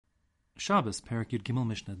Shabbos, Perek Yud Gimel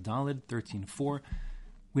Mishnah Daled 13:4.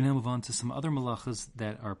 We now move on to some other malachas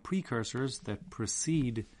that are precursors that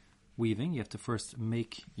precede weaving. You have to first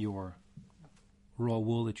make your raw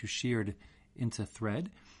wool that you sheared into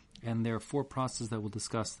thread. And there are four processes that we'll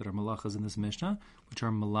discuss that are malachas in this Mishnah, which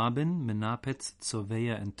are malabin, menapetz,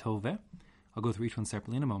 tzoveya, and toveh. I'll go through each one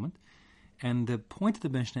separately in a moment. And the point of the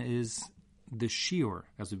Mishnah is the shiur,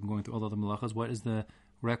 as we've been going through all the other malachas. What is the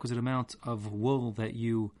requisite amount of wool that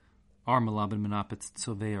you are malabin, menapetz,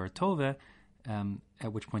 tzoveya, or toveh,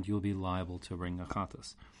 at which point you will be liable to bring a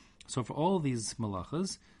chatas. So for all of these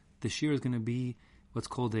malachas, the shiur is going to be what's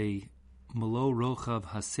called a malo rochav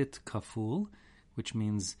hasit kaful, which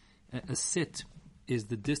means a sit is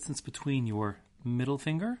the distance between your middle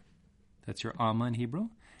finger, that's your amma in Hebrew,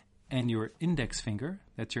 and your index finger,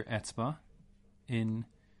 that's your etzba in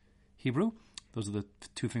Hebrew. Those are the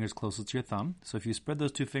two fingers closest to your thumb. So if you spread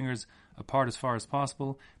those two fingers apart as far as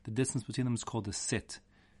possible, the distance between them is called a sit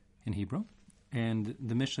in Hebrew. And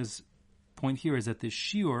the Mishnah's point here is that the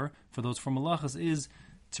shiur for those four malachas is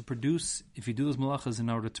to produce, if you do those malachas in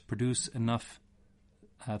order to produce enough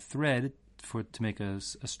thread to make a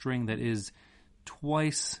string that is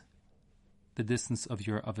twice the distance of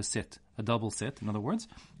a sit, a double sit, in other words,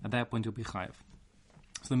 at that point you'll be chayav.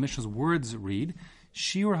 So the Mishnah's words read,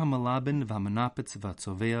 shiur hamalabin v'hamanapetz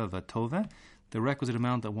v'tzoveya v'toveh, the requisite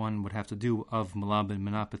amount that one would have to do of malabin,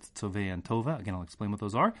 menapetz, tzoveya, and toveh, again I'll explain what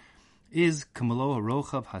those are, is kamalo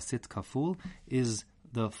harochav hasit kaful, is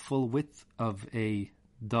the full width of a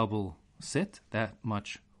double sit. That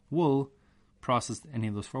much wool processed any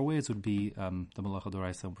of those four ways would be the malacha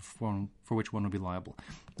d'oraisa for which one would be liable.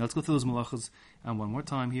 Now let's go through those malachas one more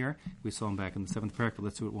time here. We saw them back in the 7th parak, but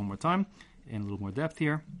let's do it one more time in a little more depth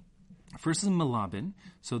here. First is malabin.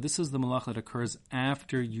 So this is the malacha that occurs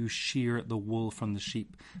after you shear the wool from the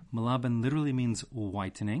sheep. Malabin literally means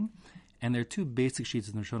whitening, and there are two basic sheets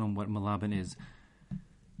in the Rishonim on what malabin is.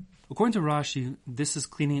 According to Rashi, this is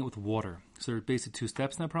cleaning it with water. So there are basically two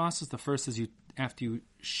steps in that process. The first is after you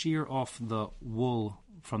shear off the wool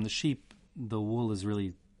from the sheep, the wool is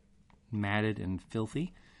really matted and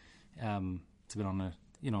filthy. It's a bit on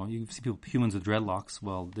you see humans with dreadlocks.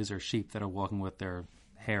 Well, these are sheep that are walking with their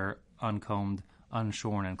hair uncombed,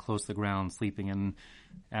 unshorn, and close to the ground, sleeping in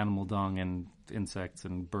animal dung and insects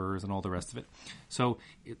and burrs and all the rest of it. So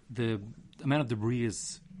the amount of debris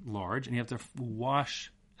is large, and you have to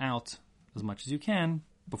wash out as much as you can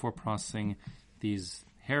before processing these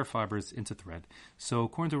hair fibers into thread. So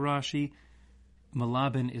according to Rashi,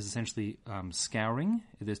 malabin is essentially scouring.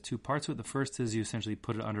 There's two parts to it. The first is you essentially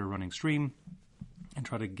put it under a running stream and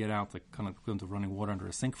try to get out, like kind of equivalent to running water under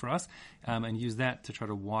a sink for us, and use that to try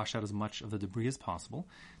to wash out as much of the debris as possible.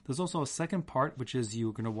 There's also a second part, which is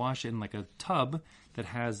you're going to wash it in like a tub that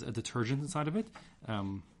has a detergent inside of it.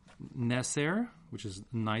 Neser, which is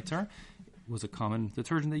niter, was a common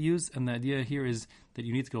detergent they used, and the idea here is that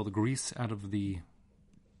you need to get all the grease out of the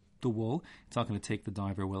wool. It's not going to take the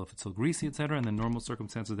dye very well if it's still greasy, etc. And in normal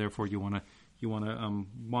circumstances, therefore, you want to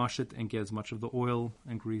wash it and get as much of the oil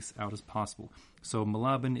and grease out as possible. So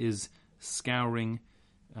malabin is scouring,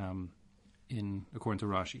 according to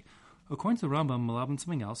Rashi. According to the Rambam, malabin is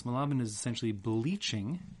something else. Malabin is essentially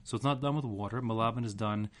bleaching, so it's not done with water. Malabin is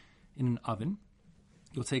done in an oven.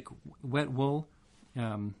 You'll take wet wool,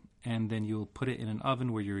 and then you'll put it in an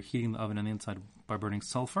oven where you're heating the oven on the inside by burning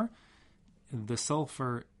sulfur. The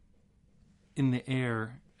sulfur in the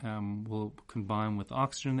air will combine with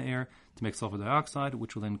oxygen in the air to make sulfur dioxide,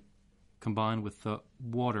 which will then combine with the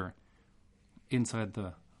water inside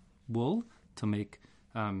the wool to make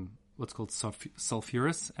what's called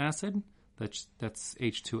sulfurous acid. That's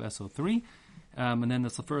H2SO3. And then the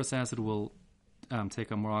sulfurous acid will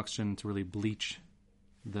take on more oxygen to really bleach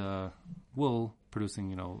the wool,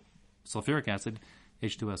 producing, sulfuric acid,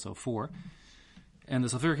 H2SO4. And the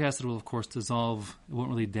sulfuric acid will, of course, dissolve. It won't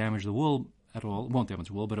really damage the wool at all. It won't damage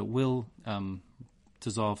the wool, but it will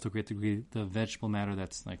dissolve to a great degree the vegetable matter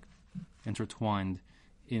that's like intertwined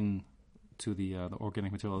into the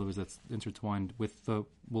organic material, otherwise that's intertwined with the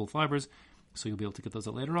wool fibers. So you'll be able to get those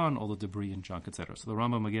out later on, all the debris and junk, etc. So the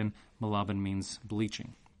Rambam, again, malabin means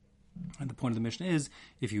bleaching. And the point of the Mishnah is,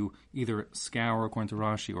 if you either scour, according to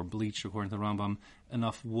Rashi, or bleach, according to the Rambam,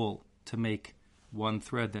 enough wool to make one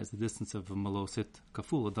thread that's the distance of a malo sit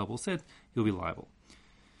kaful, a double sit, you'll be liable.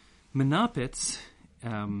 Menapetz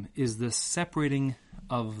is the separating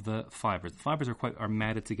of the fibers. The fibers are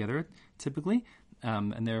matted together, typically,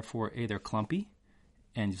 and therefore, they're clumpy,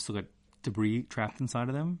 and you've still got debris trapped inside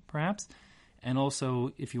of them, perhaps. And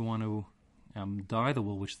also, if you want to dye the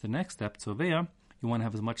wool, which is the next step, tzoveya, You want to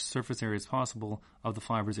have as much surface area as possible of the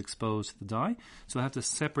fibers exposed to the dye. So I have to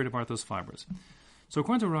separate apart those fibers. So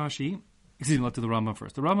according to Rashi, let's do the Rambam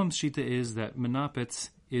first. The Rambam's shita is that menapetz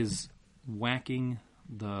is whacking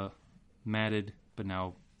the matted but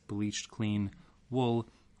now bleached clean wool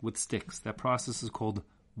with sticks. That process is called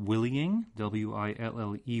willeying,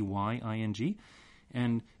 Willeying.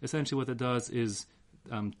 And essentially what it does is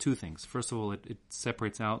two things. First of all, it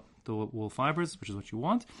separates out the wool fibers, which is what you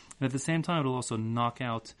want. And at the same time, it'll also knock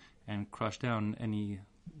out and crush down any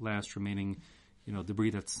last remaining debris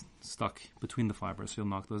that's stuck between the fibers. So you'll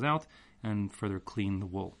knock those out and further clean the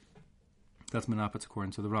wool. That's menapetz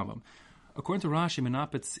according to the Rambam. According to Rashi,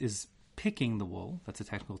 menapetz is picking the wool. That's a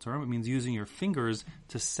technical term. It means using your fingers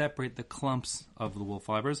to separate the clumps of the wool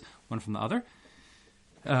fibers one from the other.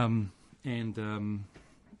 In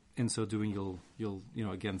so doing, you'll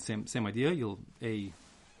again same idea. You'll A,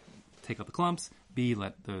 take out the clumps. B,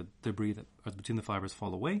 let the debris that are between the fibers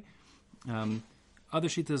fall away. Other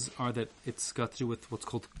shitas are that it's got to do with what's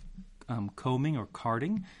called combing or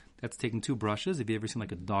carding. That's taking two brushes. If you ever seen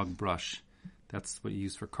like a dog brush, that's what you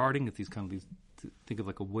use for carding. It's think of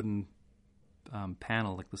like a wooden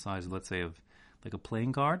panel, like the size, let's say, of like a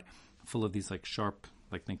playing card, full of these like sharp,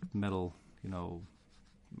 like think metal,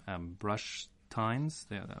 brush tines.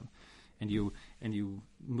 And you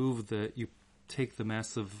take the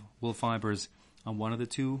massive wool fibers on one of the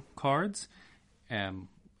two cards.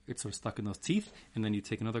 It's sort of stuck in those teeth, and then you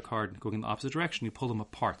take another card going in the opposite direction, you pull them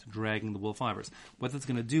apart, dragging the wool fibers. What that's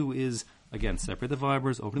going to do is, again, separate the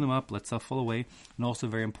fibers, open them up, let stuff fall away, and also,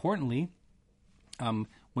 very importantly,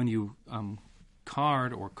 when you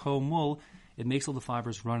card or comb wool, it makes all the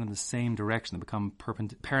fibers run in the same direction. They become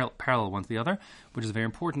parallel one to the other, which is very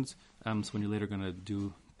important. So when you're later going to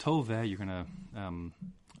do toveh, you're going to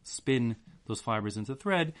spin those fibers into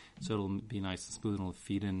thread, so it'll be nice and smooth, and it'll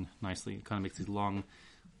feed in nicely. It kind of makes these long,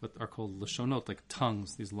 what are called lashonot, like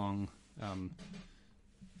tongues, these long,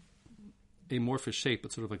 amorphous shape,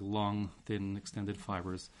 but sort of like long, thin, extended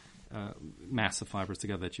fibers, massive fibers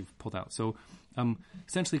together that you've pulled out. So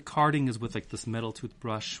essentially carding is with like this metal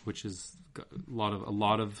toothbrush, which is got a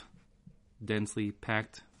lot of densely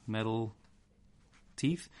packed metal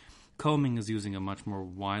teeth. Combing is using a much more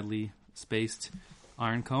widely spaced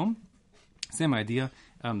iron comb. Same idea.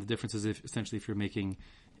 The difference is if you're making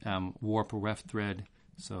warp or weft thread,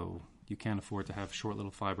 so you can't afford to have short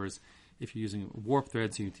little fibers. If you're using warp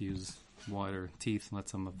threads, you need to use wider teeth and let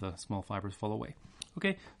some of the small fibers fall away.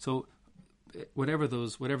 Okay, so whatever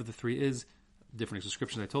the three is, different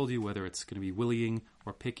descriptions I told you, whether it's going to be willeying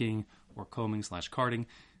or picking or combing / carding,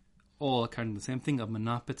 all kind of the same thing of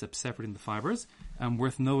menapetz, of separating the fibers.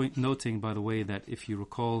 Worth noting, by the way, that if you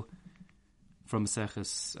recall from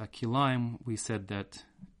Maseches Kilayim, we said that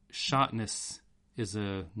shatnez is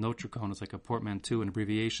a notricon, it's like a portmanteau, an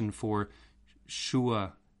abbreviation for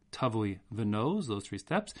shua, tavui, v'noz, those three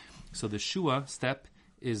steps. So the shua step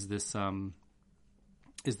is this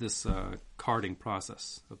carding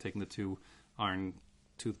process of taking the two iron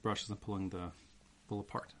toothbrushes and pulling the wool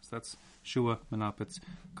apart. So that's shua, menapetz,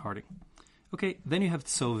 carding. Okay, then you have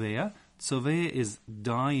tzoveya. Tzoveya is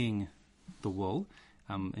dyeing the wool.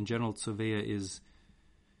 In general, tzoveya is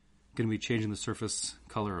going to be changing the surface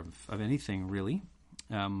color of anything, really.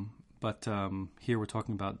 But here we're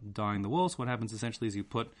talking about dyeing the wool. So what happens essentially is you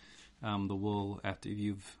put the wool after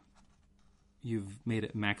you've made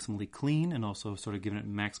it maximally clean and also sort of given it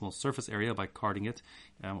maximal surface area by carding it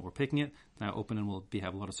or picking it. Now open and will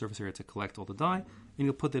have a lot of surface area to collect all the dye. And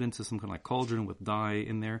you'll put that into some kind of like cauldron with dye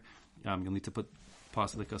in there. You'll need to put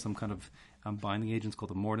possibly some kind of binding agents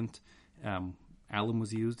called a mordant. Alum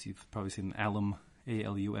was used. You've probably seen alum,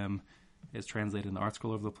 A-L-U-M, is translated in the art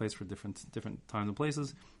scroll all over the place for different times and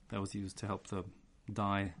places. That was used to help the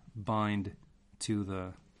dye bind to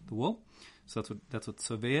the wool. So that's what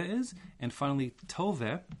tzoveya is. And finally,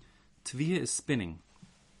 toveh. Tviyah is spinning.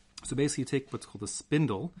 So basically you take what's called a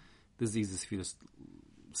spindle. This is easiest if you just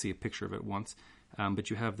see a picture of it once. But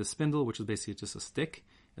you have the spindle, which is basically just a stick.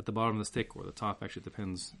 At the bottom of the stick, or the top, actually, it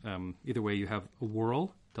depends. Either way, you have a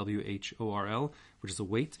whorl, W-H-O-R-L, which is a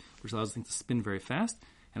weight, which allows the thing to spin very fast,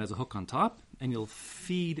 and has a hook on top, and you'll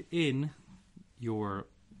feed in your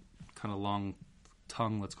kind of long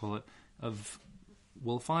tongue, let's call it, of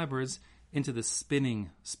wool fibers into the spinning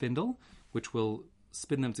spindle, which will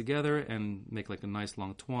spin them together and make like a nice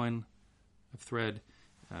long twine of thread,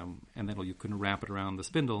 and then you can wrap it around the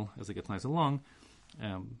spindle as it gets nice and long.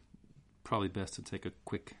 Probably best to take a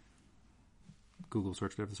quick Google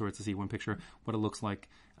search, whatever the sort, to see one picture, what it looks like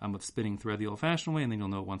of spinning thread the old-fashioned way, and then you'll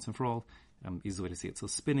know once and for all, easy way to see it. So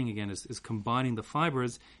spinning, again, is combining the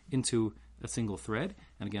fibers into a single thread.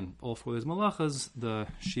 And again, all for those malachas, the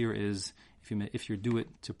shear is, if you do it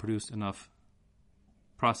to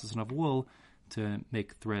process enough wool to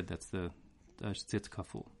make thread, that's the tzitz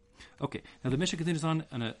kaful. Okay, now the Mishnah continues on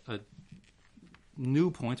a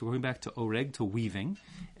new point. We're going back to oreg, to weaving.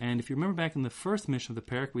 And if you remember back in the first Mishnah of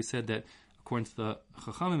the parak, we said that according to the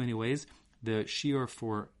Chachamim anyways, the shear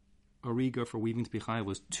for origa, for weaving to be chayav,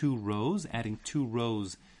 was 2 rows, adding 2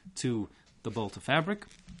 rows to the bolt of fabric.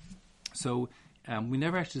 So we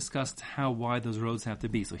never actually discussed how wide those rows have to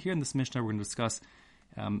be. So here in this Mishnah, we're going to discuss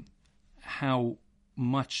how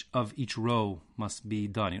much of each row must be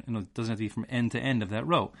done. It doesn't have to be from end to end of that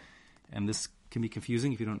row. And this can be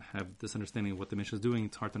confusing if you don't have this understanding of what the Mishnah is doing.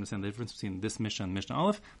 It's hard to understand the difference between this Mishnah and Mishnah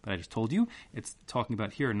Aleph, but I just told you. It's talking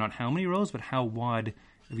about here not how many rows, but how wide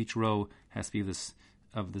of each row has to be this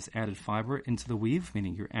added fiber into the weave,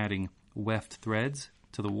 meaning you're adding weft threads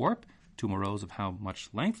to the warp, 2 more rows of how much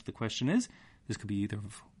length. The question is, this could be either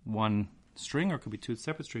one string or it could be 2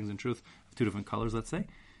 separate strings, in truth, of 2 different colors, let's say.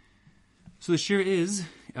 So the shear is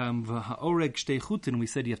v'ha'oreg shtei chutin. We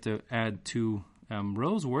said you have to add 2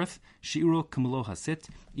 rows worth. Shi'uro k'melo hasit.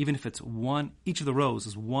 Even if it's one, each of the rows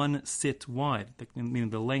is 1 sit wide, meaning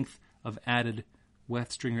the length of added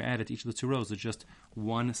weft string you're added to each of the 2 rows is just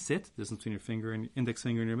 1 sit. The distance between your finger and index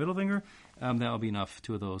finger and your middle finger. That will be enough,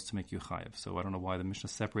 2 of those, to make you chayav. So I don't know why the Mishnah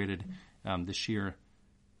separated the shear.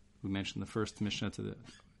 We mentioned the first Mishnah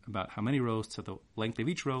about how many rows to the length of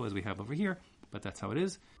each row, as we have over here, but that's how it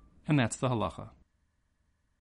is. And that's the halacha.